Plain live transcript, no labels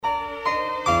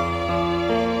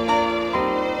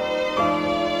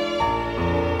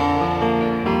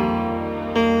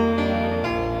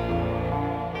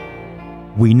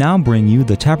We now bring you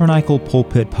the Tabernacle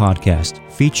Pulpit Podcast,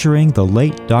 featuring the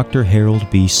late Dr. Harold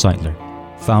B. Sightler,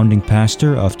 founding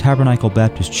pastor of Tabernacle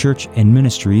Baptist Church and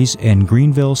Ministries in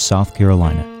Greenville, South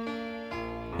Carolina.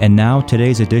 And now,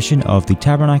 today's edition of the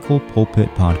Tabernacle Pulpit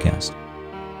Podcast.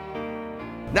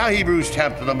 Now, Hebrews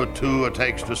chapter number 2, a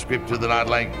text of scripture that I'd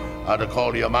like to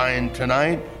call to your mind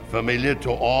tonight, familiar to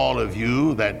all of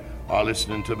you that are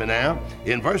listening to me now.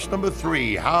 In verse number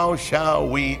 3, how shall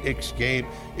we escape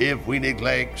if we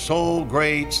neglect so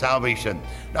great salvation?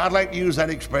 Now, I'd like to use that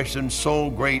expression, so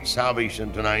great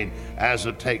salvation, tonight as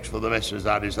a text for the message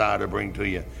I desire to bring to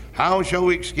you. How shall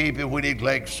we escape if we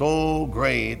neglect so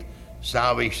great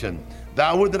salvation?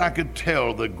 Thou would that I could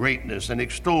tell the greatness and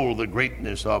extol the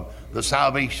greatness of the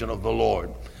salvation of the Lord.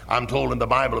 I'm told in the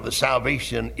Bible that the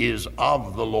salvation is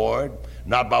of the Lord,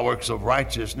 not by works of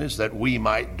righteousness that we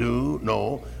might do.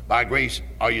 No, by grace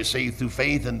are you saved through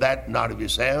faith, and that not of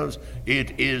yourselves.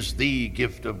 It is the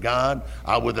gift of God.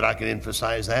 I would that I could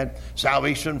emphasize that.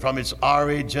 Salvation from its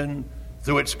origin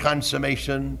through its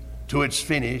consummation to its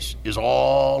finish is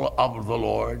all of the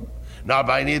Lord. Not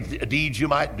by any deeds you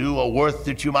might do or worth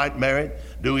that you might merit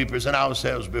do we present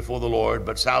ourselves before the Lord,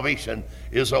 but salvation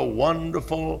is a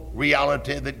wonderful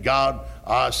reality that God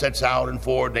sets out and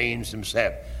foreordains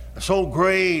himself. So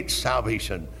great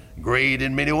salvation, great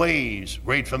in many ways,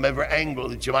 great from every angle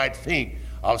that you might think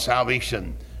of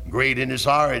salvation, great in its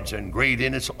origin, great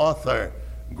in its author,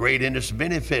 great in its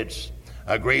benefits,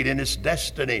 great in its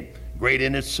destiny, great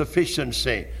in its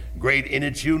sufficiency, great in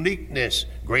its uniqueness,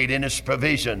 great in its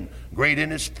provision, great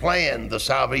in its plan, the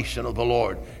salvation of the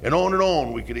Lord. And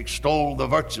on we could extol the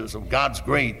virtues of God's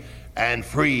great and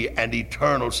free and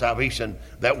eternal salvation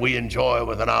that we enjoy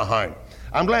within our heart.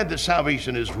 I'm glad that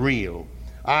salvation is real.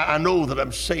 I know that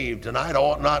I'm saved, and I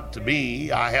ought not to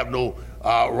be. I have no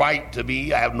right to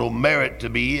be. I have no merit to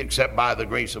be except by the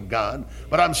grace of God.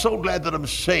 But I'm so glad that I'm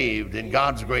saved in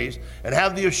God's grace and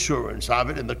have the assurance of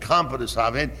it and the confidence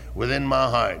of it within my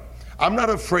heart. I'm not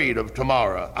afraid of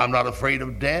tomorrow. I'm not afraid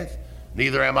of death.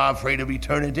 Neither am I afraid of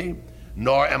eternity.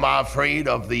 Nor am I afraid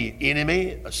of the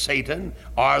enemy, Satan,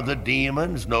 or the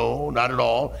demons. No, not at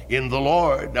all. In the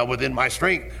Lord. Now, within my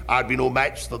strength, I'd be no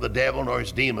match for the devil nor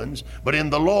his demons. But in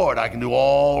the Lord, I can do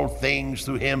all things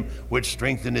through him which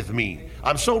strengtheneth me.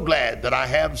 I'm so glad that I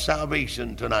have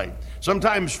salvation tonight.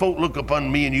 Sometimes folk look upon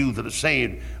me and you that are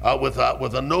saved with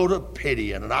a note of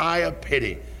pity and an eye of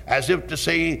pity, as if to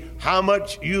say how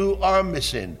much you are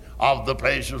missing of the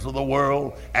pleasures of the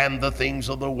world and the things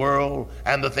of the world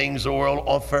and the things the world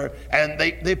offer. And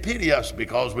they pity us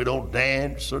because we don't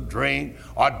dance or drink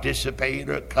or dissipate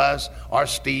or cuss or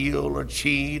steal or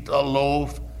cheat or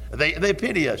loaf. They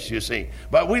pity us, you see.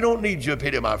 But we don't need your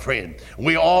pity, my friend.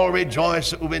 We all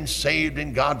rejoice that we've been saved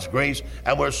in God's grace,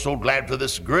 and we're so glad for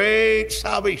this great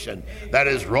salvation that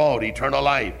has wrought eternal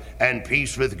life and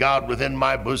peace with God within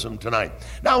my bosom tonight.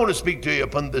 Now I want to speak to you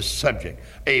upon this subject,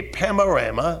 a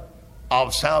panorama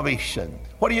of salvation.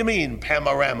 What do you mean,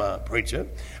 panorama, preacher?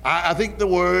 I think the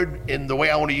word, in the way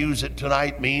I want to use it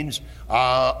tonight, means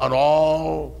an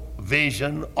all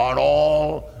vision, an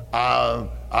all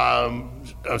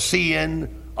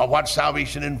seeing of what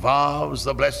salvation involves,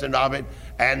 the blessing of it,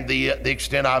 and the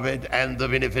extent of it, and the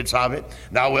benefits of it.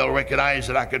 Now, we'll recognize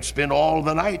that I could spend all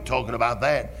the night talking about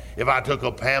that if I took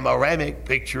a panoramic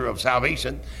picture of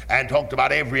salvation and talked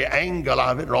about every angle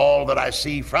of it and all that I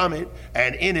see from it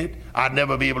and in it. I'd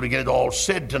never be able to get it all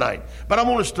said tonight. But I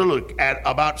want us to look at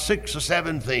about 6 or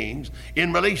 7 things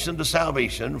in relation to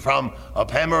salvation from a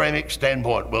panoramic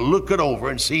standpoint. We'll look it over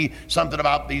and see something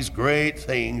about these great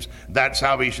things that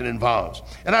salvation involves.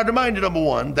 And I'd remind you, number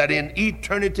 1, that in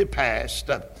eternity past,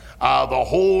 the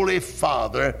Holy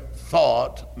Father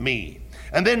thought me.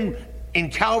 And then in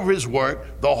Calvary's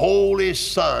work, the Holy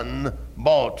Son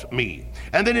bought me.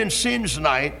 And then in sin's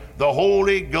night, the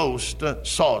Holy Ghost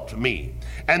sought me.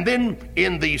 And then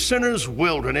in the sinner's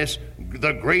wilderness,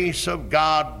 the grace of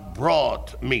God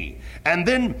brought me. And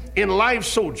then in life's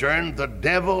sojourn, the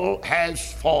devil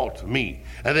has fought me.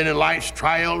 And then in life's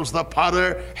trials, the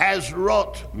potter has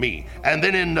wrought me. And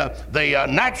then in the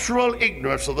natural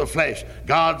ignorance of the flesh,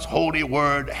 God's holy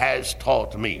word has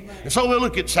taught me. And so we'll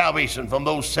look at salvation from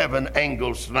those 7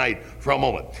 angles tonight for a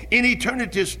moment. In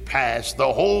eternity's past,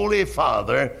 the Holy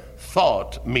Father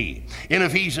thought me. In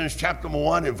Ephesians chapter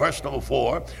 1 and verse number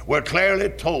 4, we're clearly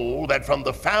told that from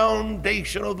the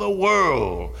foundation of the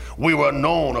world, we were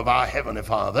known of our Heavenly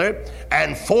Father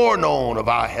and foreknown of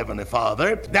our Heavenly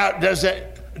Father. Now,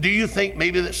 do you think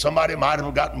maybe that somebody might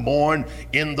have gotten born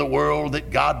in the world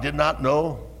that God did not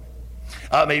know?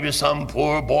 Maybe some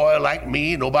poor boy like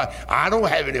me. I don't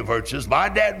have any virtues. My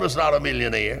dad was not a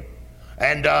millionaire.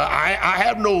 And I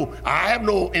have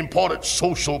no important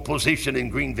social position in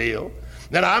Greenville.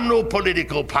 Then I'm no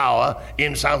political power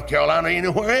in South Carolina or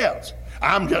anywhere else.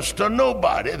 I'm just a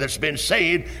nobody that's been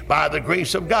saved by the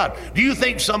grace of God. Do you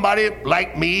think somebody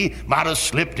like me might have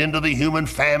slipped into the human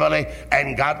family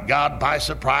and got God by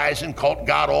surprise and caught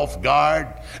God off guard?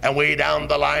 And way down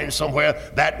the line somewhere,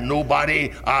 that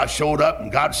nobody showed up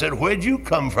and God said, "Where'd you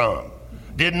come from?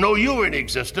 Didn't know you were in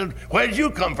existence. Where'd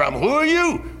you come from? Who are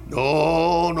you?"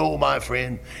 No, my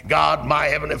friend. God, my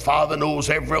heavenly Father, knows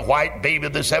every white baby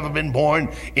that's ever been born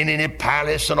in any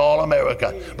palace in all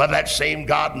America. But that same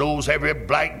God knows every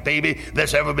black baby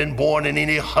that's ever been born in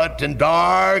any hut in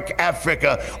dark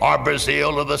Africa or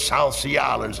Brazil or the South Sea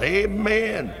Islands.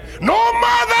 Amen. No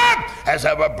mother has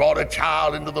ever brought a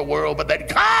child into the world, but that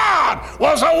God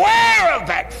was aware of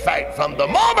that fact from the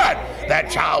moment that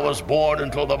child was born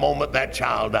until the moment that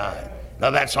child died. Now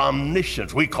that's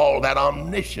omniscience. We call that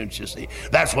omniscience, you see.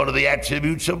 That's one of the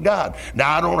attributes of God.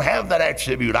 Now I don't have that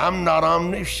attribute. I'm not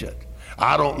omniscient.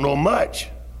 I don't know much.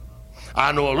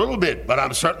 I know a little bit, but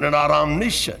I'm certainly not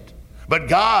omniscient. But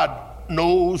God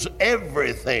knows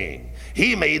everything.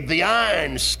 He made the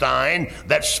Einstein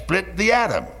that split the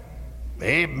atom.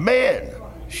 Amen.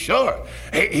 Sure.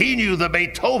 He knew the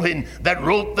Beethoven that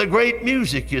wrote the great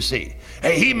music, you see.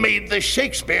 He made the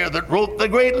Shakespeare that wrote the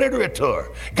great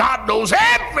literature. God knows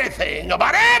everything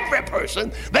about every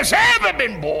person that's ever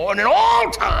been born in all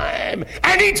time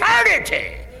and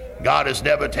eternity. God is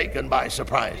never taken by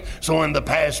surprise. So in the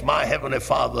past, my heavenly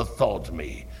Father thought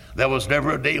me. There was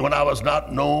never a day when I was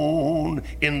not known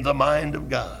in the mind of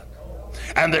God.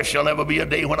 And there shall never be a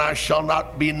day when I shall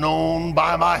not be known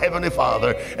by my heavenly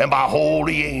Father and by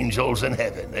holy angels in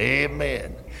heaven.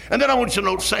 Amen. And then I want you to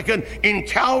note, second, in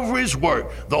Calvary's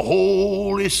work, the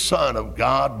Holy Son of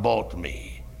God bought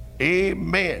me.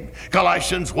 Amen.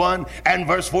 Colossians 1 and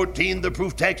verse 14, the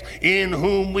proof text, in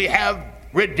whom we have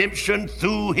redemption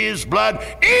through his blood,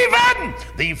 even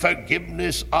the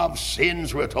forgiveness of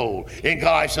sins, we're told in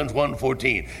Colossians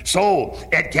 1:14. So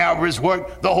at Calvary's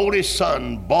work, the Holy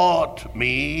Son bought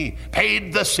me,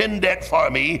 paid the sin debt for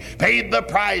me, paid the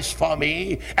price for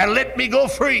me, and let me go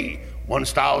free.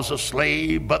 Once I was a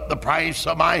slave, but the price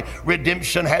of my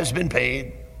redemption has been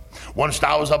paid. Once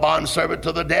I was a bondservant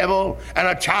to the devil and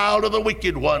a child of the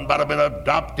wicked one, but I've been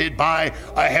adopted by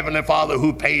a heavenly Father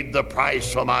who paid the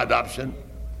price for my adoption.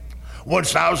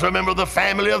 Once I was a member of the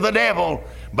family of the devil,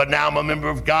 but now I'm a member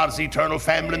of God's eternal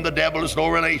family, and the devil is no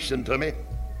relation to me.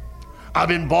 I've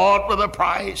been bought with a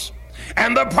price,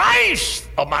 and the price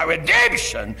of my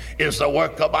redemption is the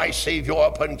work of my Savior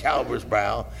upon Calvary's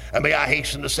brow. And may I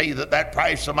hasten to say that that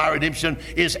price of my redemption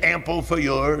is ample for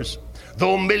yours.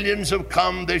 Though millions have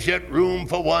come, there's yet room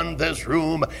for one. There's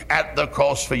room at the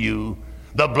cross for you.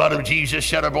 The blood of Jesus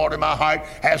shed abroad in my heart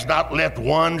has not left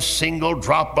one single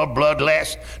drop of blood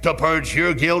less to purge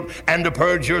your guilt and to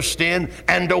purge your sin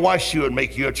and to wash you and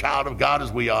make you a child of God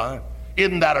as we are.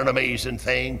 Isn't that an amazing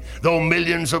thing? Though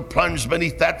millions have plunged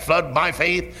beneath that flood by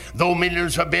faith, though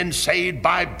millions have been saved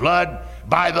by blood,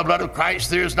 by the blood of Christ,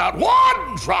 there's not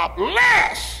one drop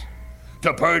less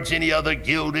to purge any other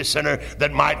guilty sinner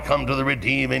that might come to the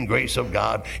redeeming grace of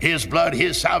God. His blood,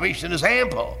 his salvation is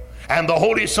ample. And the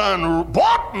Holy Son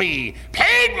bought me,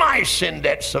 paid my sin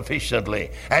debt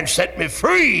sufficiently, and set me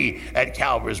free at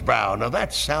Calvary's brow. Now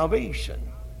that's salvation.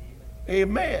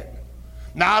 Amen.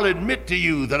 Now I'll admit to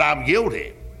you that I'm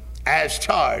guilty as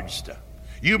charged.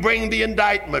 You bring the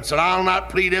indictments, and I'll not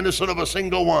plead innocent of a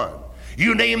single one.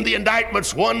 You name the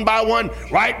indictments one by one,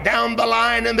 right down the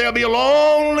line, and there'll be a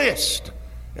long list.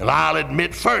 And I'll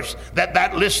admit first that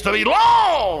that list will be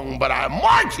long, but I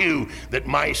mark you that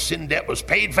my sin debt was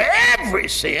paid for every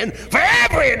sin, for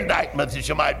every indictment that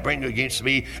you might bring against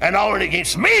me, and not only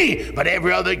against me, but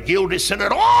every other guilty sinner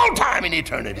at all time in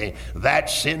eternity. That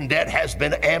sin debt has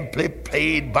been amply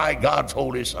paid by God's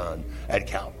Holy Son at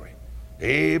Calvary.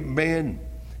 Amen.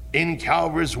 In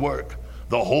Calvary's work,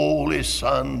 the Holy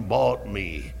Son bought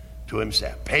me to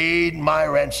himself, paid my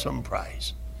ransom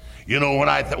price. You know, when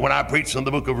I preached on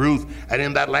the book of Ruth, and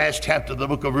in that last chapter of the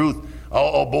book of Ruth,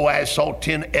 Boaz saw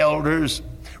 10 elders,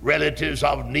 relatives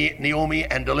of Naomi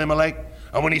and Elimelech.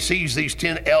 And when he sees these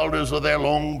 10 elders with their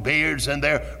long beards and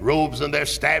their robes and their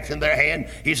staffs in their hand,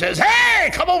 he says, "Hey,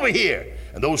 come over here."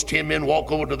 And those 10 men walk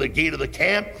over to the gate of the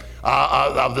camp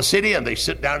of the city, and they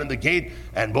sit down in the gate.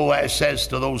 And Boaz says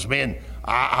to those men,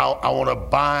 I want to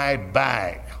buy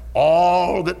back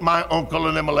all that my uncle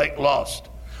Elimelech lost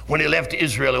when he left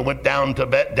Israel and went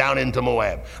down into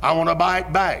Moab. I want to buy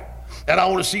it back. And I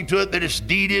want to see to it that it's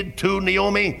deeded to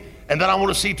Naomi. And then I want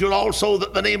to see to it also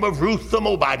that the name of Ruth the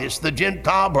Moabitess, the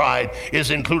Gentile bride,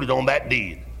 is included on that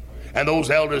deed. And those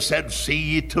elders said, see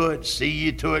ye to it, see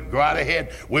ye to it, go right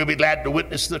ahead. We'll be glad to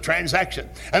witness the transaction.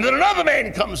 And then another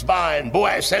man comes by, and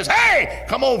Boaz says, hey,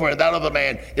 come over. And that other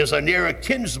man is a nearer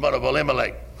kinsman of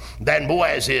Elimelech than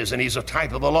Boaz is, and he's a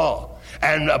type of the law.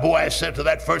 And Boaz said to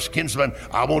that first kinsman,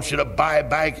 I want you to buy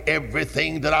back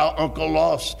everything that our uncle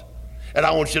lost. And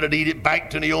I want you to deed it back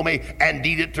to Naomi and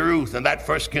deed it to Ruth. And that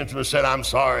first kinsman said, I'm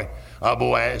sorry,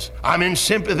 Boaz. I'm in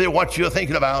sympathy with what you're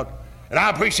thinking about. And I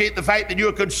appreciate the fact that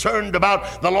you're concerned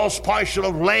about the lost parcel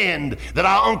of land that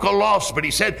our uncle lost. But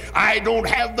he said, I don't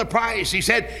have the price. He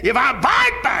said, if I buy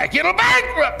it back, it'll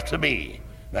bankrupt to me.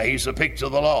 Now, he's a picture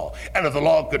of the law. And if the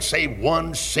law could save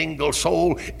one single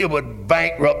soul, it would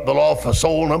bankrupt the law for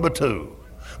soul number two.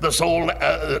 The soul,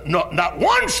 not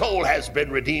one soul has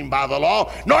been redeemed by the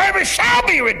law, nor ever shall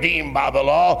be redeemed by the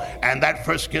law. And that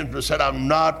first kinsman said, I'm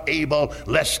not able,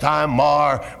 lest I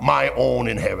mar my own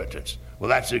inheritance. Well,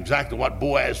 that's exactly what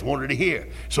Boaz wanted to hear.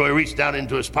 So he reached down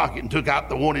into his pocket and took out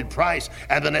the wanted price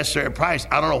and the necessary price.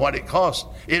 I don't know what it cost.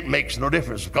 It makes no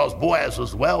difference because Boaz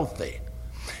was wealthy.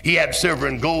 He had silver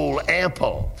and gold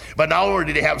ample. But not only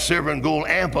did he have silver and gold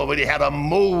ample, but he had a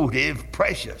motive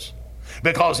precious.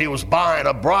 Because he was buying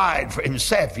a bride for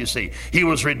himself, you see. He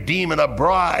was redeeming a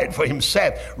bride for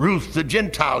himself, Ruth, the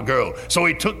Gentile girl. So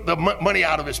he took the money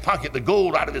out of his pocket, the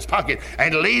gold out of his pocket,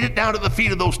 and laid it down at the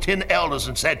feet of those 10 elders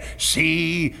and said,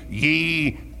 see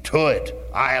ye to it.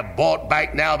 I have bought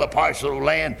back now the parcel of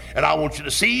land, and I want you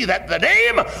to see that the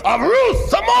name of Ruth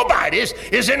the Moabitess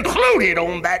is included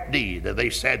on that deed. And they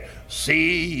said,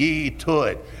 see ye to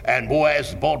it. And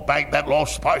Boaz bought back that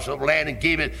lost parcel of land and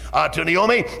gave it to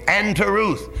Naomi and to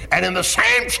Ruth. And in the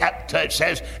same chapter it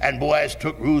says, and Boaz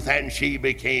took Ruth and she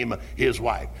became his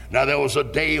wife. Now there was a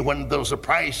day when there was a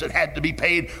price that had to be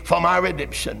paid for my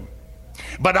redemption.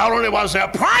 But not only was there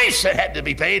a price that had to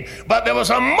be paid, but there was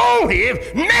a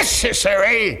motive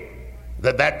necessary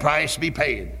that that price be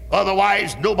paid.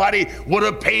 Otherwise, nobody would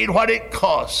have paid what it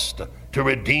cost to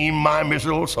redeem my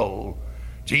miserable soul.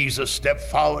 Jesus stepped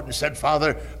forward and said,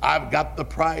 Father, I've got the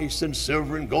price in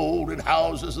silver and gold and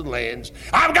houses and lands.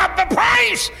 I've got the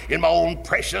price in my own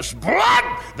precious blood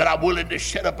that I'm willing to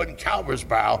shed up in Calvary's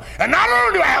brow. And not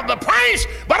only do I have the price,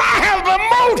 but I have the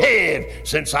motive,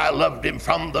 since I loved him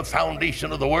from the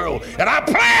foundation of the world. And I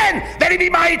plan that he be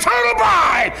my eternal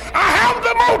bride. I have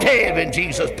the motive. And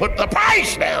Jesus put the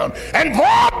price down and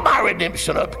bought my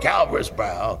redemption up Calvary's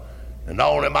brow. And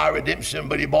not only my redemption,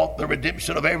 but he bought the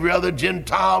redemption of every other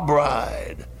Gentile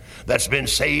bride that's been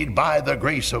saved by the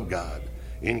grace of God.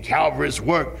 In Calvary's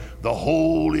work, the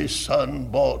Holy Son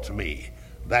bought me.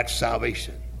 That's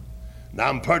salvation. Now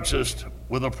I'm purchased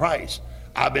with a price.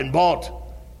 I've been bought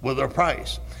with a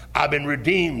price. I've been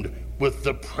redeemed with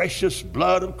the precious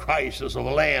blood of Christ as of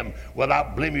a lamb,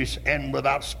 without blemish and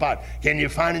without spot. Can you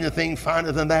find anything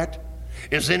finer than that?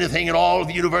 Is anything in all of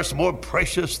the universe more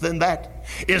precious than that?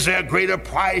 Is there a greater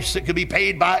price that could be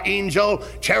paid by angel,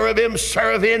 cherubim,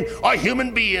 seraphim, or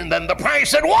human being than the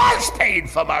price that was paid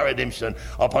for my redemption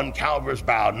upon Calvary's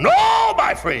brow? No,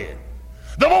 my friend.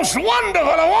 The most wonderful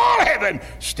of all heaven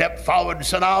stepped forward and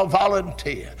said, I'll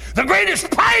volunteer. The greatest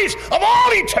price of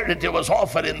all eternity was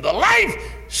offered in the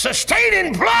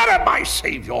life-sustaining blood of my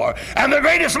Savior. And the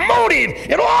greatest motive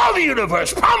in all the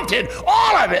universe prompted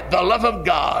all of it, the love of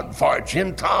God for a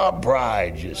Gentile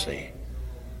bride, you see.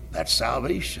 That's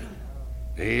salvation.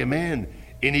 Amen.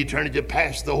 In eternity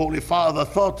past, the Holy Father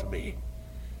thought me.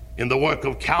 In the work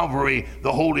of Calvary,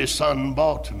 the Holy Son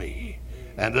bought me.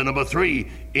 And then number 3,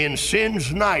 in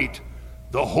sin's night,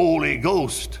 the Holy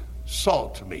Ghost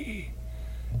sought me.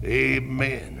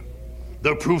 Amen.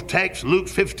 The proof text, Luke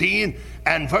 15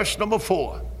 and verse number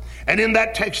 4. And in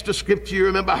that text of scripture, you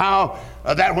remember how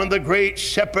that when the great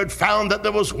shepherd found that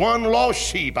there was one lost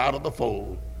sheep out of the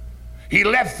fold, he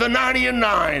left the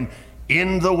 99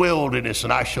 in the wilderness.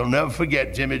 And I shall never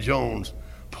forget Jimmy Jones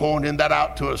pointing that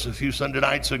out to us a few Sunday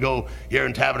nights ago here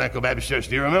in Tabernacle Baptist Church.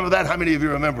 Do you remember that? How many of you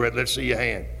remember it? Let's see your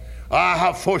hand. Ah,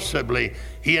 how forcibly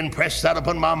he impressed that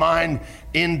upon my mind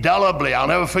indelibly. I'll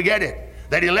never forget it.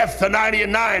 That he left the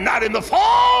 99 not in the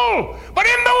fold, but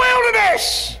in the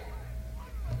wilderness,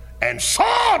 and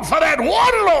sought for that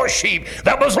one lost sheep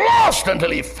that was lost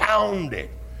until he found it.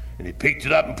 And he picked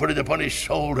it up and put it upon his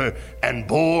shoulder and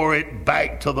bore it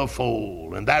back to the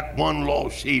fold. And that one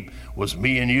lost sheep was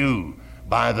me and you,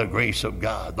 by the grace of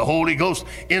God. The Holy Ghost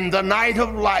in the night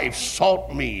of life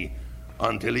sought me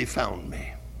until he found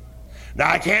me. Now,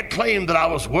 I can't claim that I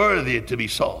was worthy to be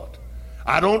sought.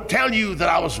 I don't tell you that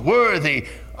I was worthy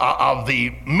of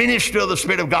the ministry of the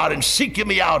Spirit of God and seeking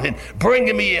me out and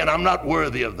bringing me in. I'm not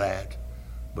worthy of that.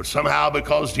 But somehow,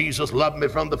 because Jesus loved me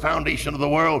from the foundation of the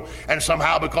world, and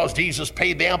somehow because Jesus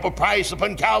paid the ample price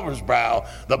upon Calvary's brow,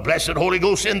 the blessed Holy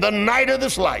Ghost in the night of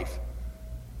this life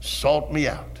sought me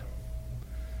out.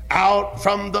 Out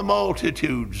from the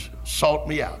multitudes sought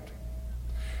me out.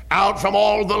 Out from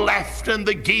all the laughter and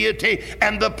the gaiety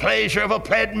and the pleasure of a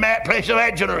place of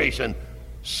that generation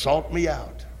sought me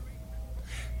out.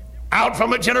 Out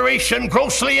from a generation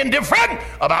grossly indifferent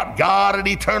about God and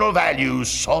eternal values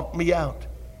sought me out.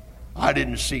 I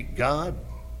didn't seek God.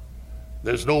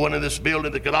 There's no one in this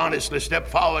building that could honestly step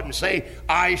forward and say,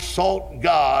 I sought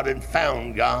God and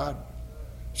found God.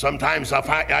 Sometimes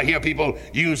I hear people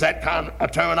use that kind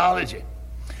of terminology.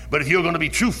 But if you're going to be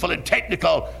truthful and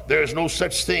technical, there is no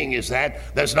such thing as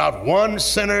that. There's not one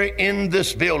sinner in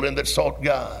this building that sought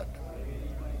God.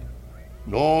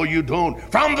 No, you don't.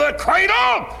 From the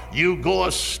cradle, you go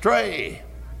astray.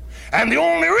 And the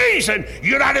only reason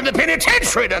you're not in the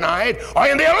penitentiary tonight, or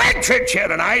in the electric chair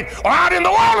tonight, or out in the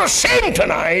wall of sin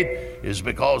tonight, is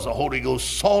because the Holy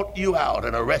Ghost sought you out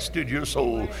and arrested your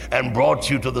soul and brought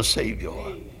you to the Savior.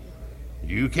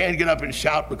 You can't get up and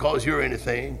shout because you're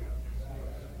anything.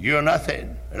 You're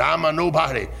nothing, and I'm a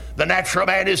nobody. The natural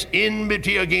man is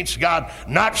enmity against God,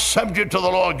 not subject to the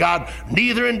law of God,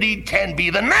 neither indeed can be.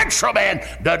 The natural man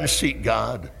doesn't seek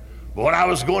God. But when I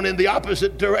was going in the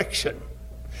opposite direction,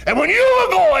 and when you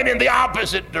were going in the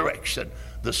opposite direction,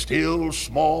 the still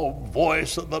small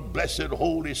voice of the blessed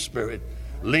Holy Spirit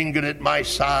lingered at my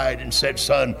side and said,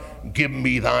 son, give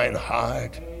me thine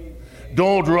heart.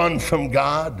 Don't run from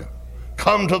God.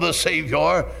 Come to the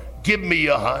Savior. Give me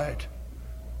your heart.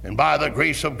 And by the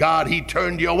grace of God, he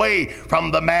turned you away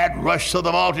from the mad rush of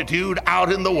the multitude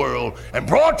out in the world and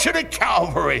brought you to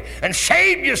Calvary and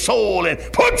saved your soul and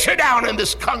put you down in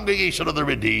this congregation of the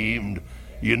redeemed.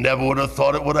 You never would have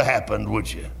thought it would have happened,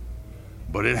 would you?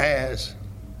 But it has.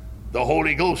 The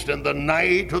Holy Ghost in the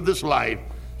night of this life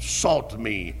sought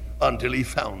me until he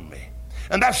found me.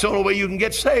 And that's the only way you can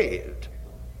get saved.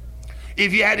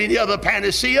 If you had any other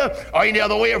panacea or any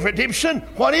other way of redemption,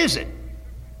 what is it?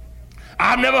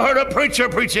 I've never heard a preacher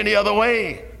preach any other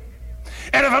way.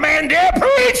 And if a man dare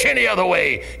preach any other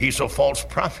way, he's a false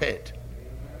prophet.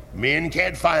 Men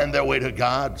can't find their way to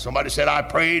God. Somebody said, I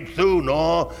prayed through.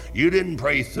 No, you didn't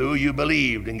pray through. You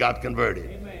believed and got converted.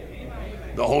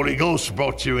 Amen. The Holy Ghost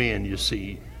brought you in, you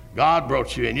see. God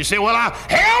brought you in. You say, well, I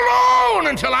held on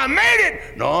until I made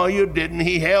it. No, you didn't.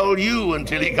 He held you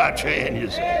until he got you in, you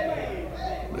see.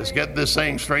 Let's get this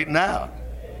thing straightened out.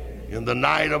 In the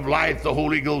night of life, the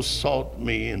Holy Ghost sought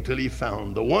me until he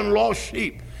found the one lost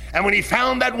sheep. And when he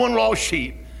found that one lost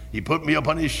sheep, he put me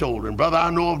upon his shoulder. And brother, I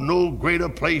know of no greater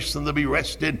place than to be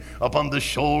rested upon the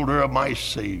shoulder of my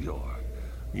Savior.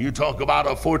 You talk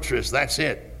about a fortress, that's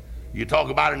it. You talk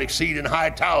about an exceeding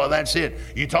high tower, that's it.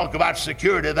 You talk about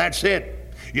security, that's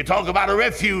it. You talk about a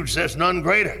refuge, there's none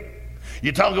greater.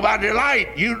 You talk about delight,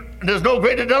 there's no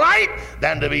greater delight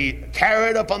than to be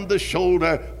carried upon the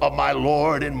shoulder of my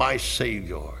Lord and my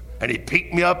Savior. And he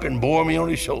picked me up and bore me on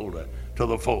his shoulder to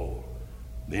the fold.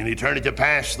 In eternity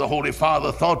past, the Holy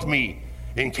Father thought me.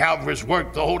 In Calvary's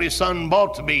work, the Holy Son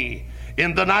bought me.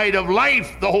 In the night of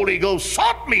life, the Holy Ghost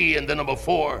sought me. And then number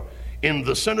 4, in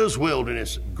the sinner's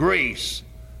wilderness, grace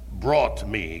brought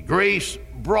me. Grace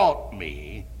brought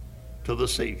me to the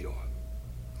Savior.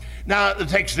 Now, the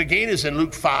text again is in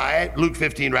Luke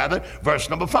 15, verse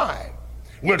number 5.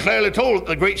 We're clearly told that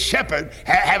the great shepherd,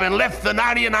 having left the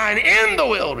 99 in the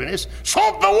wilderness,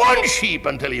 sought the one sheep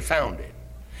until he found it.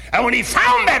 And when he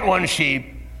found that one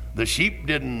sheep, the sheep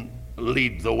didn't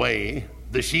lead the way.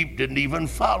 The sheep didn't even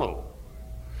follow.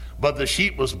 But the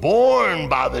sheep was borne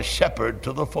by the shepherd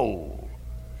to the fold.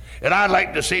 And I'd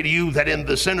like to say to you that in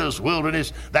the sinner's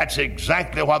wilderness, that's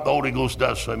exactly what the Holy Ghost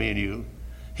does for me and you.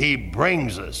 He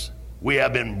brings us. We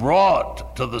have been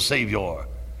brought to the Savior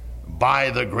by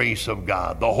the grace of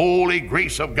God. The holy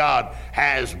grace of God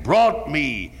has brought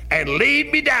me and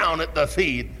laid me down at the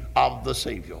feet of the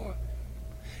Savior.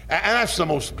 And that's the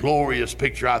most glorious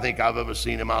picture I think I've ever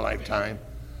seen in my lifetime.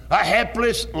 A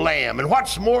helpless lamb. And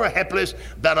what's more helpless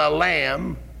than a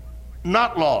lamb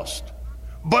not lost?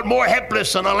 But more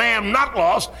helpless than a lamb not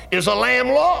lost is a lamb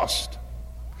lost.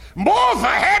 Both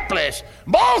are helpless.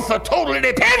 Both are totally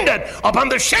dependent upon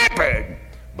the shepherd.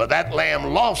 But that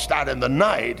lamb lost out in the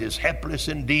night is helpless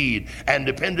indeed and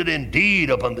dependent indeed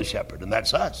upon the shepherd. And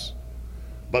that's us.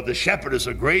 But the shepherd is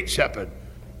a great shepherd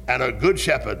and a good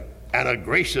shepherd and a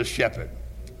gracious shepherd.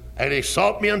 And he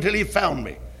sought me until he found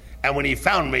me. And when he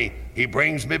found me, he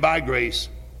brings me by grace,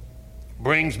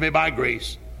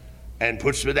 and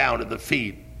puts me down at the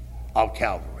feet of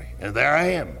Calvary. And there I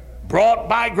am, brought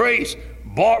by grace,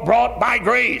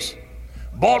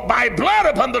 bought by blood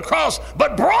upon the cross,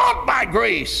 but brought by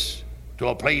grace to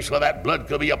a place where that blood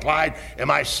could be applied and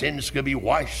my sins could be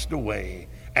washed away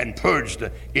and purged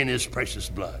in his precious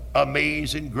blood.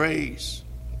 Amazing grace.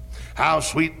 How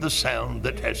sweet the sound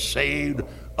that has saved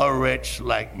a wretch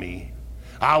like me.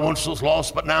 I once was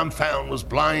lost, but now I'm found, was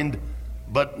blind,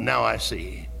 but now I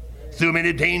see. Through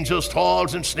many dangers,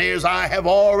 toils, and snares I have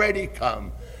already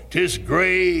come. 'Tis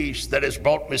grace that has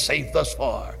brought me safe thus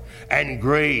far, and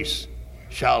grace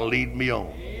shall lead me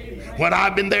on. When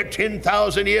I've been there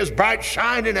 10,000 years, bright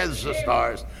shining as the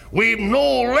stars, we've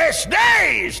no less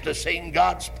days to sing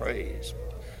God's praise.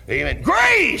 Amen.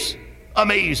 Grace,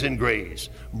 amazing grace,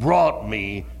 brought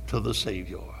me to the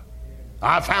Savior.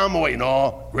 I found my way,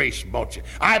 no, grace brought you.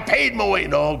 I paid my way,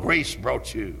 no, grace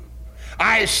brought you.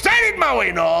 I studied my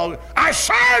way, no, I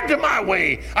served my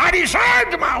way, I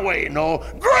deserved my way, no,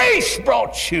 grace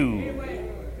brought you.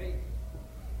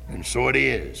 And so it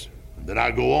is. Then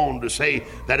I go on to say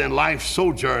that in life's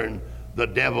sojourn, the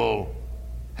devil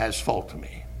has fought to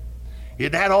me.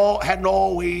 It hadn't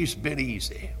always been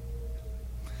easy.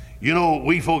 You know,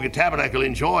 we folk at Tabernacle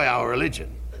enjoy our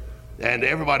religion, and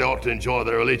everybody ought to enjoy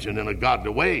their religion in a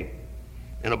godly way,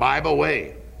 in a Bible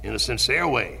way, in a sincere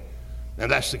way.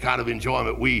 And that's the kind of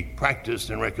enjoyment we practice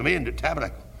and recommend at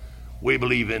Tabernacle. We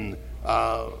believe in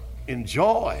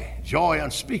joy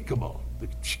unspeakable. The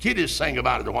kiddies sang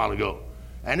about it a while ago.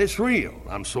 And it's real.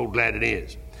 I'm so glad it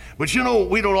is. But you know,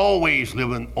 we don't always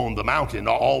live on the mountain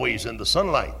or always in the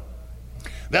sunlight.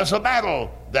 There's a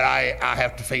battle that I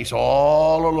have to face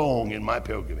all along in my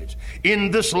pilgrimage.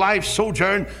 In this life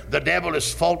sojourn, the devil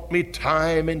has fought me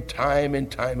time and time and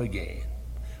time again.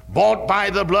 Bought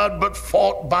by the blood, but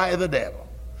fought by the devil.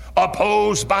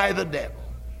 Opposed by the devil.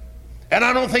 And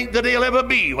I don't think that he'll ever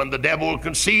be when the devil will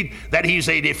concede that he's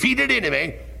a defeated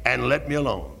enemy and let me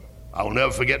alone. I will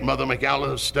never forget Mother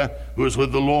McAllister, who was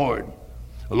with the Lord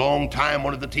a long time,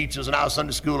 one of the teachers in our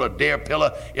Sunday school, a dear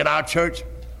pillar in our church.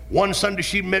 One Sunday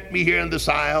she met me here in this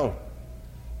aisle,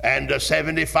 and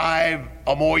 75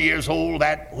 or more years old,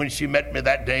 that when she met me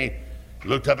that day,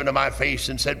 looked up into my face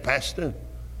and said, "Pastor,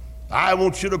 I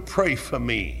want you to pray for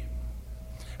me."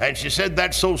 And she said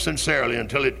that so sincerely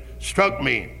until it struck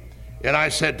me. And I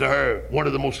said to her, one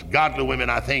of the most godly women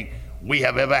I think we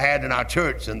have ever had in our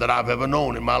church and that I've ever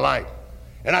known in my life.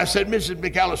 And I said, "Mrs.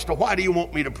 McAllister, why do you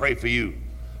want me to pray for you?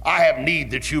 I have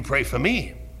need that you pray for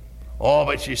me." Oh,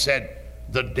 but she said,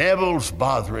 "The devil's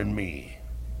bothering me."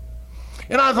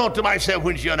 And I thought to myself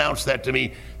when she announced that to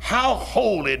me, how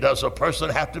holy does a person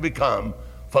have to become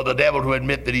for the devil to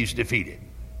admit that he's defeated?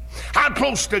 How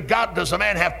close to God does a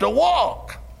man have to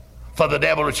walk for the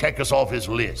devil to check us off his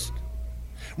list?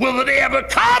 Will the day ever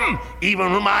come,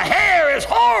 even when my hair is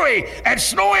hoary and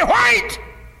snowy white,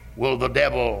 will the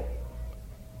devil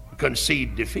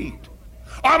concede defeat?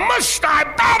 Or must I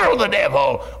battle the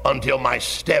devil until my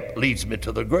step leads me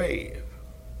to the grave?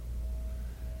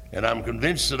 And I'm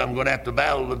convinced that I'm going to have to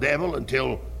battle the devil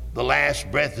until the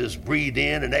last breath is breathed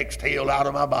in and exhaled out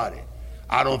of my body.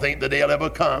 I don't think the day will ever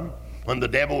come when the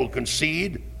devil will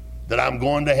concede that I'm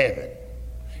going to heaven.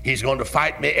 He's going to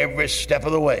fight me every step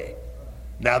of the way.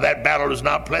 Now that battle is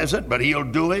not pleasant, but he'll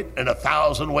do it in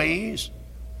 1,000 ways.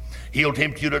 He'll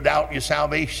tempt you to doubt your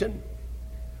salvation.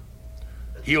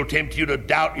 He'll tempt you to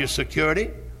doubt your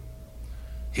security.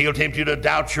 He'll tempt you to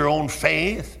doubt your own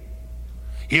faith.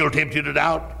 He'll tempt you to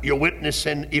doubt your witness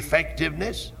and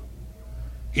effectiveness.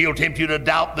 He'll tempt you to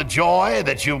doubt the joy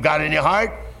that you've got in your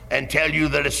heart and tell you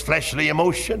that it's fleshly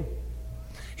emotion.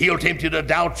 He'll tempt you to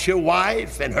doubt your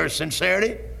wife and her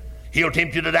sincerity. He'll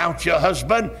tempt you to doubt your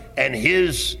husband and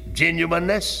his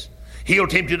genuineness. He'll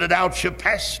tempt you to doubt your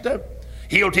pastor.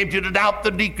 He'll tempt you to doubt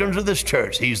the deacons of this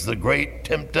church. He's the great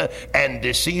tempter and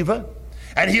deceiver.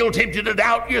 And he'll tempt you to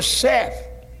doubt yourself.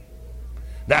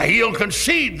 Now, he'll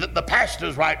concede that the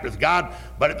pastor's right with God,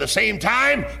 but at the same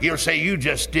time, he'll say, "You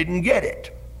just didn't get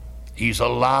it." He's a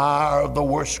liar of the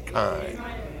worst kind.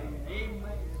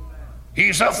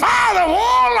 He's the father of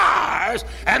all liars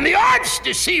and the arch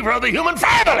deceiver of the human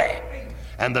family.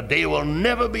 And the day will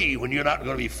never be when you're not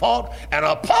going to be fought and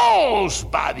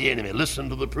opposed by the enemy. Listen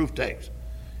to the proof text.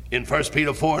 In 1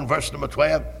 Peter 4 and verse number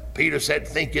 12, Peter said,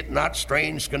 "Think it not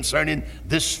strange concerning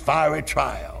this fiery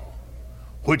trial,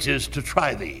 which is to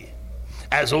try thee,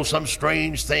 as though some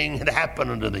strange thing had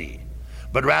happened unto thee.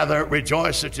 But rather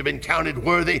rejoice that you've been counted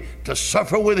worthy to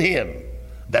suffer with him,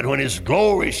 that when his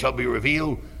glory shall be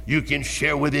revealed, you can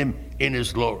share with him in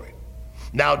his glory."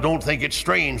 Now, don't think it's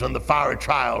strange when the fiery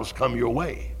trials come your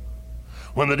way.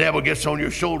 When the devil gets on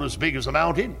your shoulder as big as a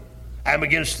mountain and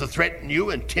begins to threaten you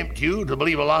and tempt you to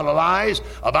believe a lot of lies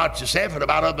about yourself and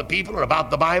about other people and about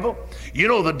the Bible. You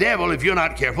know, the devil, if you're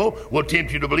not careful, will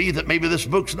tempt you to believe that maybe this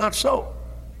book's not so.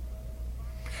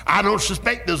 I don't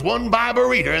suspect there's one Bible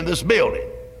reader in this building.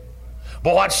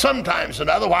 But what sometimes or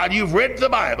another, while you've read the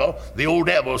Bible, the old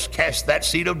devil's cast that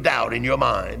seed of doubt in your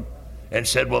mind and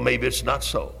said, well, maybe it's not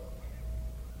so.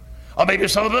 Or maybe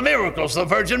some of the miracles, the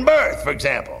virgin birth, for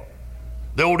example.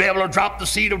 The old devil will drop the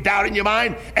seed of doubt in your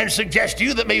mind and suggest to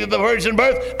you that maybe the virgin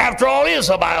birth, after all, is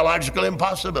a biological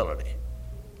impossibility.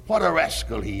 What a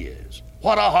rascal he is.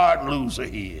 What a hard loser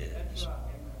he is.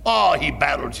 Oh, he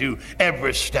battles you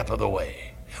every step of the way.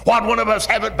 What one of us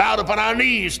haven't bowed upon our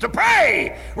knees to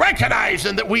pray,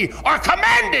 recognizing that we are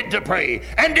commanded to pray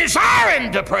and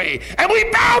desiring to pray, and we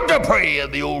bowed to pray,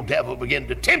 and the old devil began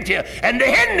to tempt you and to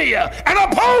hinder you and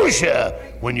oppose you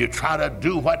when you try to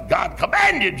do what God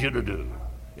commanded you to do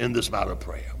in this matter of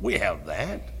prayer. We have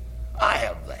that. I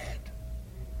have that.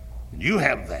 You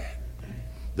have that.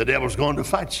 The devil's going to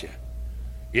fight you.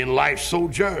 In life's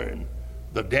sojourn,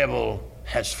 the devil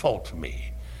has fought me.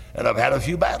 And I've had a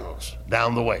few battles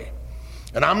down the way.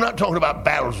 And I'm not talking about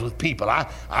battles with people.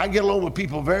 I get along with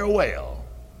people very well.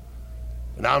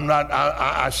 And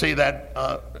I say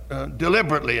that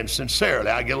deliberately and sincerely.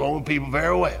 I get along with people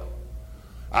very well.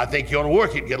 I think you ought to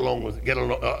work at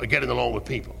getting along with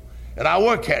people. And I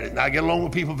work at it, and I get along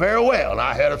with people very well. And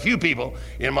I had a few people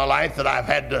in my life that I've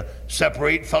had to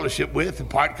separate fellowship with and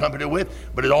part company with,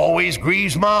 but it always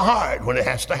grieves my heart when it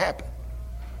has to happen.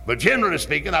 But generally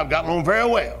speaking, I've gotten along very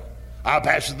well. I've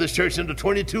pastored this church into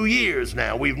 22 years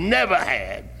now. We've never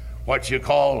had what you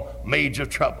call major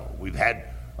trouble. We've had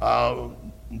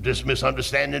this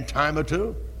misunderstanding time or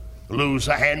two, lose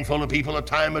a handful of people a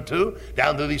time or two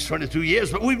down through these 22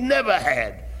 years, but we've never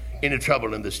had any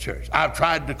trouble in this church. I've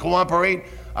tried to cooperate.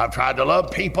 I've tried to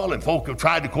love people, and folk have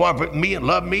tried to cooperate with me and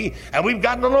love me, and we've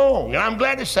gotten along, and I'm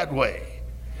glad it's that way.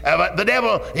 But the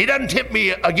devil, he doesn't tempt me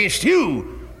against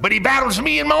you, but he battles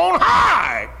me in my own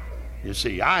heart. You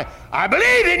see, I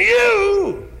believe in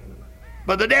you,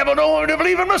 but the devil don't want me to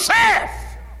believe in myself.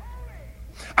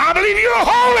 I believe you're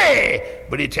holy,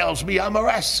 but he tells me I'm a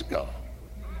rascal.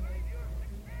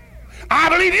 I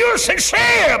believe you're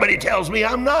sincere, but he tells me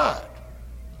I'm not.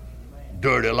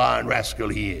 Dirty, lying rascal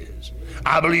he is.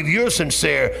 I believe you're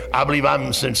sincere. I believe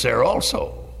I'm sincere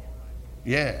also.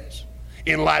 Yes.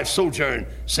 In life's sojourn,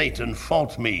 Satan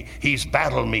fought me. He's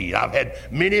battled me. I've had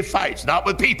many fights, not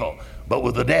with people, but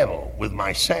with the devil, with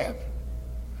myself.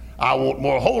 I want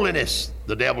more holiness.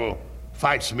 The devil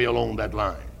fights me along that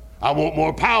line. I want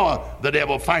more power. The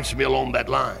devil fights me along that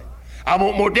line. I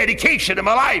want more dedication in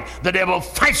my life. The devil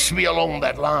fights me along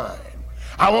that line.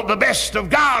 I want the best of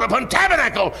God upon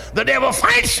tabernacle. The devil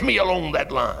fights me along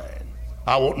that line.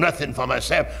 I want nothing for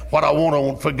myself. What I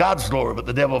want for God's glory, but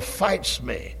the devil fights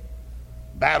me,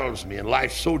 battles me. In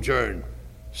life's sojourn,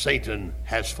 Satan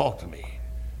has fought me.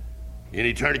 In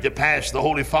eternity past, the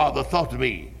Holy Father thought of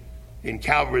me. In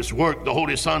Calvary's work, the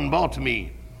Holy Son bought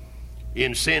me.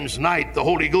 In sin's night, the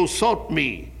Holy Ghost sought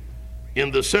me.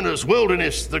 In the sinner's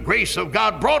wilderness, the grace of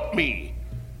God brought me.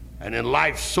 And in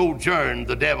life's sojourn,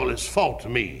 the devil has fought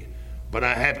me. But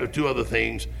I have two other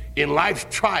things. In life's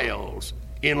trials,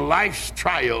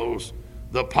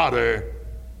 the potter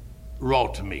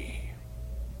wrought me.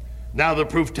 Now the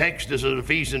proof text is in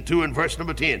Ephesians 2 and verse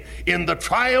number 10. In the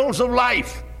trials of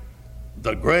life,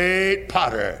 the great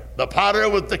potter, the potter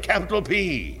with the capital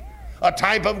P, a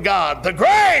type of God, the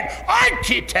great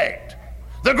architect,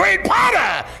 the great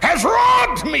potter has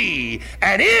wrought me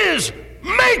and is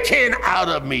making out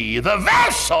of me the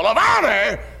vessel of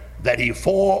honor that he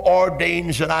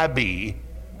foreordains that I be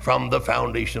from the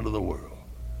foundation of the world.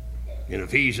 In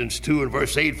Ephesians 2 and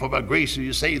verse 8, for by grace are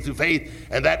you saved through faith,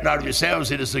 and that not of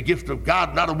yourselves, it is the gift of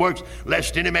God, not of works,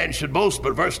 lest any man should boast.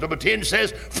 But verse number 10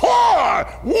 says, for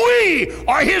we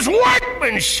are his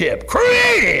workmanship,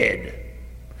 created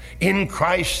in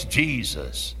Christ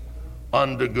Jesus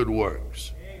unto good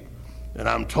works. And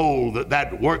I'm told that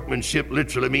that workmanship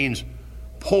literally means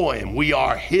poem. We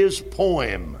are his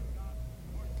poem.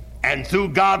 And through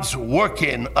God's work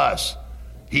in us,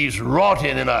 he's wrought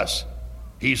in us.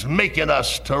 He's making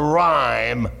us to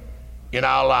rhyme in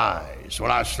our lives.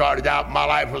 When I started out, my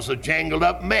life was a jangled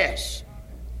up mess.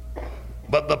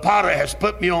 But the potter has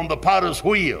put me on the potter's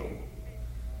wheel.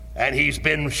 And he's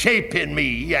been shaping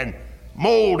me and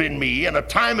molding me. And a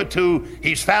time or two,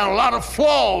 he's found a lot of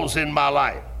flaws in my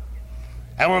life.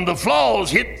 And when the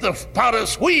flaws hit the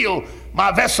potter's wheel,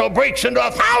 my vessel breaks into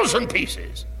 1,000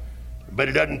 pieces. But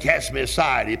it doesn't cast me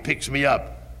aside. It picks me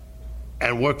up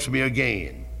and works me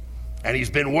again. And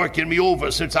he's been working me over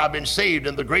since I've been saved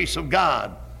in the grace of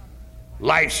God.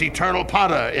 Life's eternal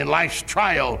potter in life's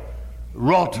trial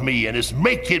wrought me and is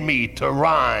making me to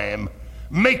rhyme,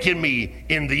 making me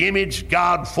in the image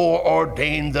God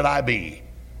foreordained that I be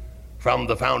from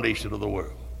the foundation of the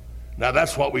world. Now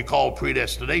that's what we call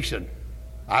predestination.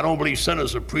 I don't believe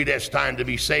sinners are predestined to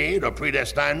be saved or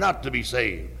predestined not to be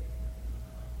saved.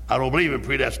 I don't believe in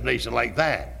predestination like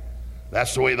that.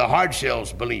 That's the way the hard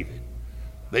shells believe it.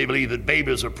 They believe that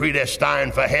babies are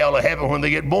predestined for hell or heaven when they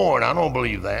get born. I don't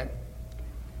believe that.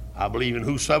 I believe in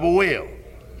whosoever will.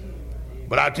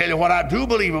 But I tell you what I do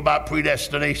believe about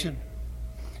predestination.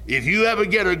 If you ever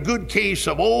get a good case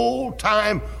of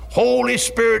old-time Holy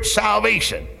Spirit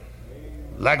salvation,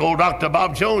 like old Dr.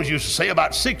 Bob Jones used to say,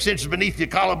 about 6 inches beneath your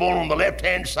collarbone on the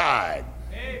left-hand side.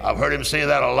 I've heard him say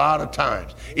that a lot of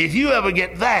times. If you ever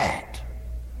get that,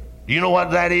 do you know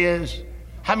what that is?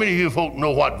 How many of you folk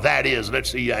know what that is? Let's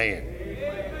see your hand.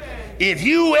 If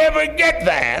you ever get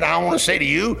that, I want to say to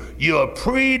you, you're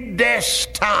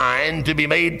predestined to be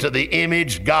made to the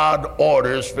image God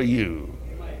orders for you.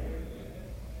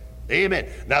 Amen.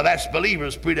 Now that's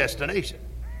believers' predestination.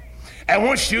 And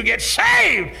once you get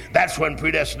saved, that's when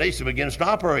predestination begins to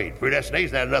operate.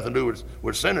 Predestination has nothing to do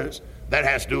with sinners. That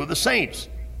has to do with the saints.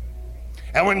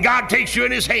 And when God takes you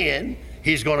in his hand,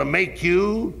 he's going to make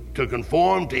you to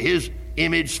conform to his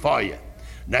image for you.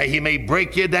 Now he may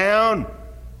break you down.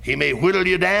 He may whittle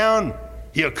you down.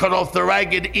 He'll cut off the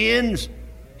ragged ends.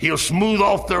 He'll smooth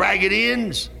off the ragged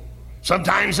ends.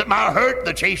 Sometimes it might hurt.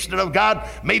 The chastening of God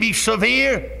may be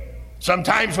severe.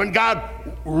 Sometimes when God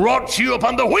wrought you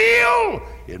upon the wheel,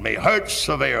 it may hurt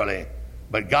severely.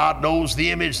 But God knows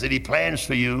the image that he plans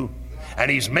for you.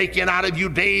 And he's making out of you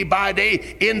day by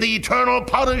day in the eternal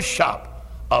potter's shop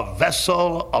a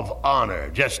vessel of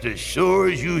honor. Just as sure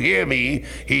as you hear me,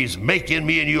 he's making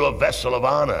me and you a vessel of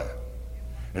honor.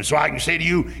 And so I can say to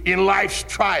you, in life's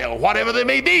trial, whatever they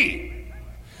may be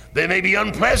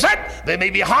unpleasant, they may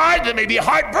be hard, they may be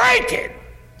heartbreaking.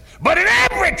 But in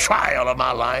every trial of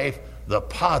my life, the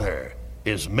potter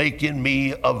is making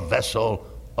me a vessel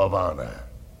of honor.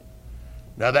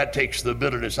 Now that takes the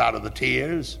bitterness out of the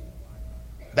tears.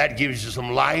 That gives you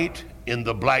some light in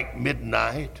the black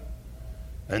midnight.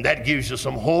 And that gives you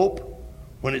some hope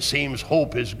when it seems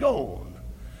hope is gone.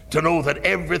 To know that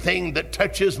everything that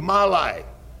touches my life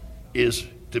is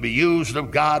to be used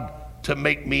of God to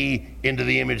make me into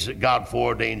the image that God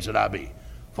foreordains that I be.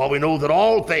 For we know that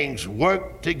all things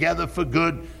work together for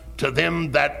good to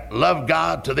them that love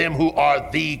God, to them who are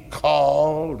the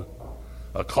called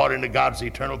according to God's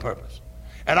eternal purpose.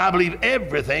 And I believe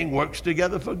everything works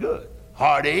together for good.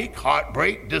 Heartache,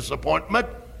 heartbreak, disappointment,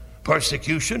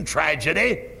 persecution,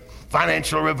 tragedy,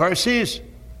 financial reverses,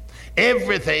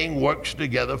 everything works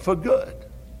together for good.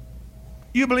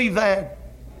 You believe that?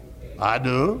 I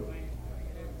do.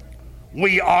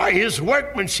 We are his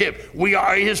workmanship. We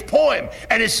are his poem.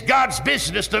 And it's God's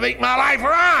business to make my life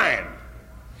rhyme.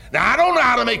 Now, I don't know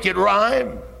how to make it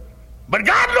rhyme, but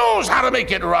God knows how to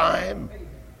make it rhyme.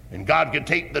 And God can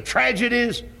take the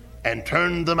tragedies and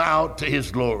turn them out to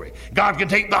his glory. God can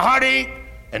take the heartache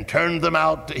and turn them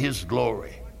out to his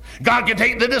glory. God can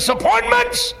take the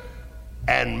disappointments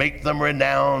and make them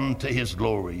renowned to his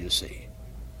glory, you see.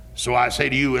 So I say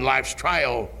to you, in life's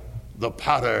trial, the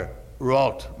potter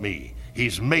wrought me.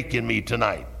 He's making me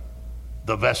tonight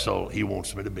the vessel he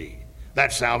wants me to be.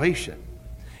 That's salvation.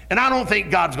 And I don't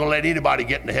think God's going to let anybody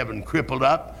get into heaven crippled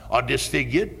up or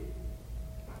disfigured.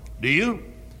 Do you?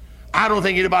 I don't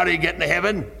think anybody get into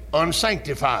heaven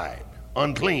unsanctified,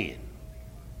 unclean.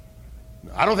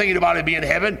 I don't think anybody be in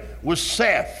heaven with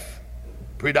Seth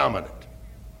predominant.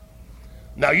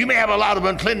 Now, you may have a lot of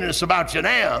uncleanness about you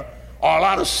now, or a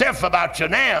lot of Seth about you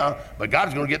now, but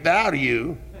God's going to get that out of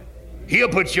you. He'll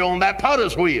put you on that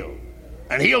potter's wheel,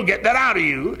 and he'll get that out of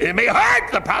you. It may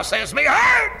hurt. The process may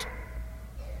hurt.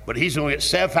 But he's going to get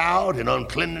Seth out and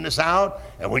uncleanness out.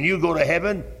 And when you go to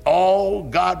heaven, all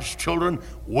God's children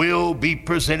will be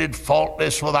presented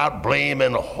faultless, without blame,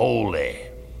 and holy.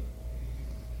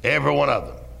 Every one of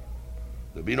them.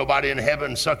 There'll be nobody in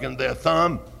heaven sucking their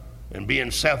thumb and being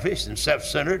selfish and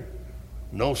self-centered.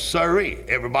 No sirree.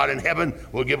 Everybody in heaven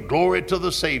will give glory to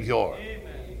the Savior.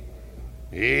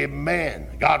 Amen.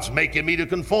 God's making me to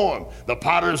conform. The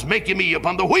potter's making me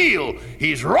upon the wheel.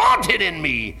 He's wrought it in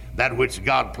me, that which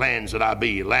God plans that I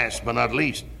be. Last but not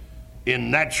least,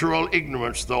 in natural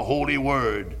ignorance, the Holy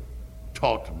Word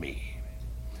taught me.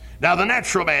 Now, the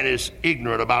natural man is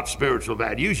ignorant about spiritual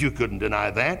values. You couldn't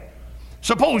deny that.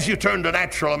 Suppose you turn the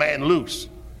natural man loose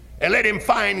and let him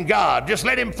find God. Just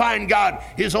let him find God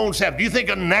his own self. Do you think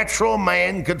a natural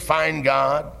man could find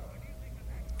God?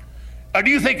 Or do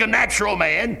you think a natural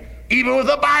man even with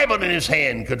a Bible in his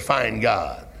hand, could find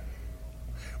God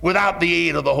without the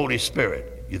aid of the Holy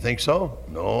Spirit. You think so?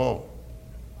 No.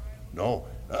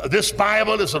 This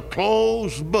Bible is a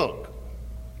closed book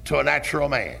to a natural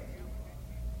man.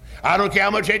 I don't care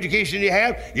how much education you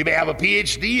have. You may have a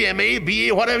PhD, MA,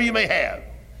 BA, whatever you may have.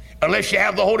 Unless you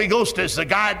have the Holy Ghost as the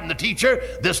guide and the teacher,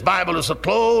 this Bible is a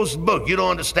closed book. You don't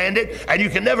understand it, and you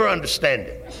can never understand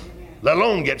it, let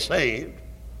alone get saved.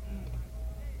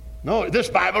 No, this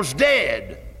Bible's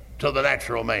dead to the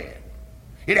natural man.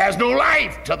 It has no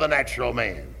life to the natural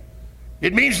man.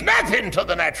 It means nothing to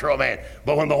the natural man.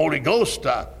 But when the Holy Ghost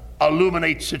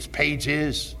illuminates its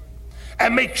pages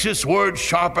and makes its word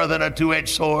sharper than a two-edged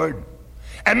sword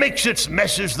and makes its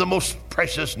message the most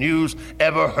precious news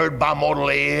ever heard by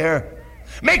mortal ear,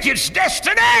 make its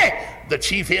destiny the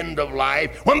chief end of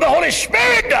life, when the Holy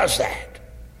Spirit does that,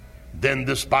 then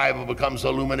this Bible becomes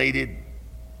illuminated.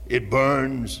 It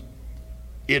burns.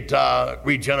 It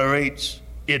regenerates.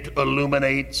 It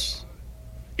illuminates.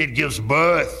 It gives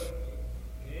birth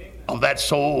of that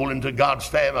soul into God's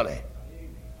family.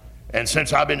 And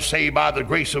since I've been saved by the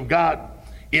grace of God,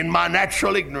 in my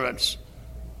natural ignorance,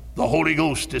 the Holy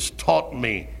Ghost has taught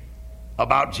me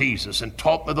about Jesus and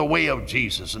taught me the way of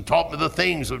Jesus and taught me the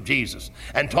things of Jesus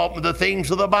and taught me the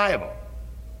things of the Bible.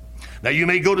 Now, you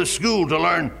may go to school to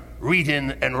learn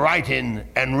reading and writing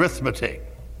and arithmetic,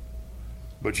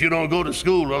 but you don't go to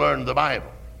school to learn the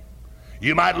Bible.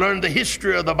 You might learn the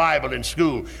history of the Bible in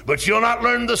school, but you'll not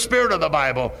learn the spirit of the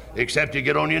Bible except you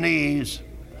get on your knees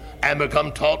and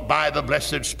become taught by the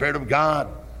blessed Spirit of God.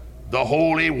 The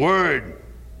Holy Word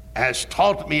has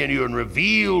taught me and you and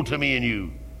revealed to me and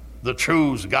you the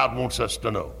truths God wants us to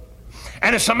know.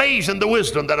 And it's amazing the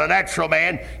wisdom that a natural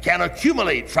man can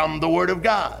accumulate from the Word of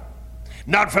God.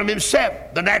 Not from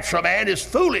himself. The natural man is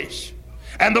foolish.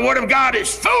 And the Word of God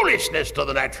is foolishness to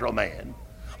the natural man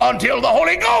until the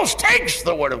Holy Ghost takes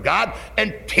the Word of God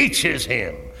and teaches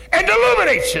him and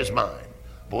illuminates his mind.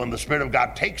 But when the Spirit of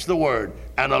God takes the Word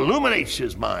and illuminates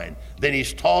his mind, then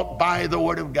he's taught by the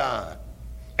Word of God.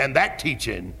 And that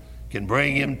teaching can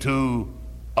bring him to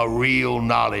a real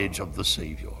knowledge of the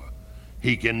Savior.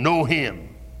 He can know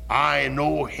him. I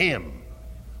know him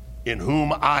in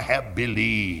whom I have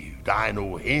believed. I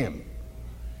know him.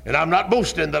 And I'm not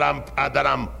boasting that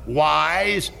I'm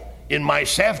wise in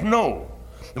myself, no.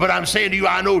 But I'm saying to you,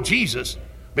 I know Jesus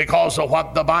because of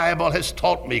what the Bible has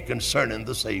taught me concerning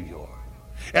the Savior.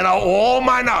 And I owe all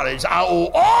my knowledge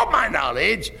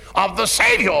of the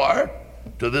Savior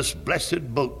to this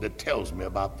blessed book that tells me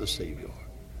about the Savior.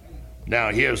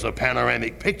 Now here's a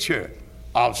panoramic picture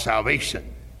of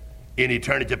salvation. In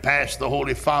eternity past, the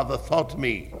Holy Father thought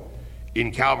me.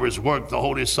 In Calvary's work, the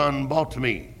Holy Son bought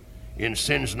me. In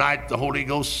sin's night, the Holy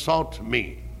Ghost sought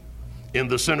me. In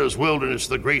the sinner's wilderness,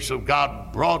 the grace of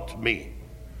God brought me.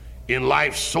 In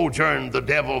life's sojourn, the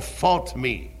devil fought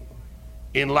me.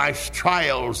 In life's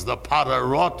trials, the potter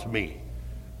wrought me.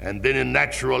 And then in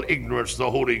natural ignorance, the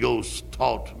Holy Ghost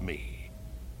taught me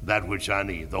that which I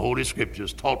need. The Holy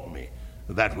Scriptures taught me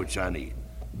that which I need.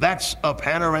 That's a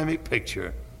panoramic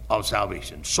picture of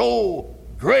salvation. So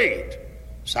great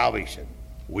salvation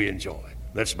we enjoy.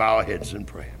 Let's bow our heads in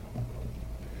prayer.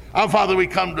 Our Father, we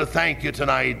come to thank you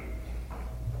tonight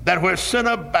that where sin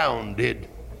abounded,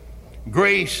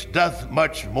 grace doth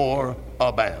much more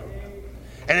abound.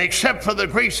 And except for the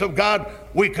grace of God,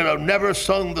 we could have never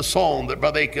sung the song that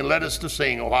Brother Aiken led us to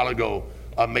sing a while ago,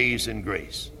 Amazing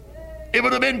Grace. It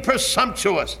would have been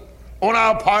presumptuous on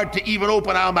our part to even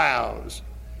open our mouths.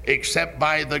 Except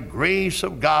by the grace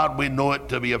of God, we know it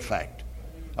to be a fact.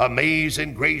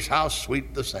 Amazing grace, how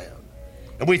sweet the sound.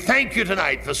 And we thank you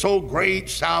tonight for so great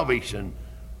salvation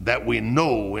that we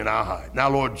know in our heart. Now,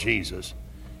 Lord Jesus,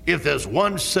 if there's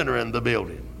one sinner in the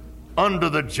building under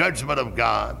the judgment of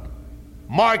God,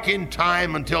 marking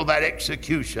time until that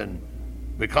execution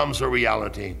becomes a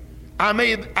reality,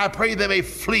 I pray they may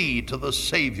flee to the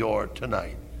Savior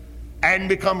tonight and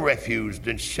become refuged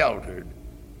and sheltered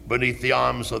beneath the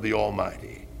arms of the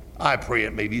Almighty. I pray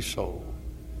it may be so.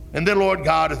 And then, Lord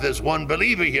God, if there's one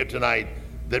believer here tonight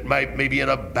that may be in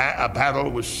a battle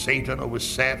with Satan or with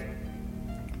Seth,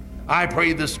 I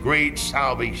pray this great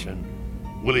salvation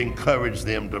will encourage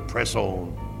them to press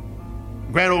on.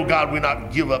 Grant, oh God, we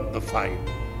not give up the fight,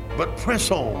 but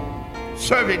press on,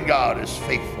 serving God as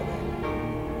faithfully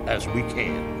as we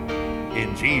can.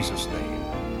 In Jesus' name,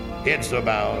 heads are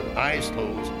bowed, eyes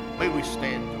closed. May we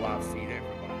stand to our feet,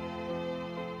 everybody.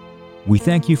 We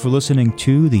thank you for listening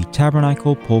to the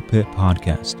Tabernacle Pulpit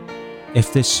Podcast.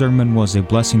 If this sermon was a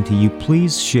blessing to you,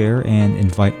 please share and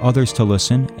invite others to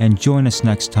listen, and join us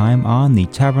next time on the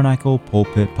Tabernacle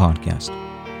Pulpit Podcast.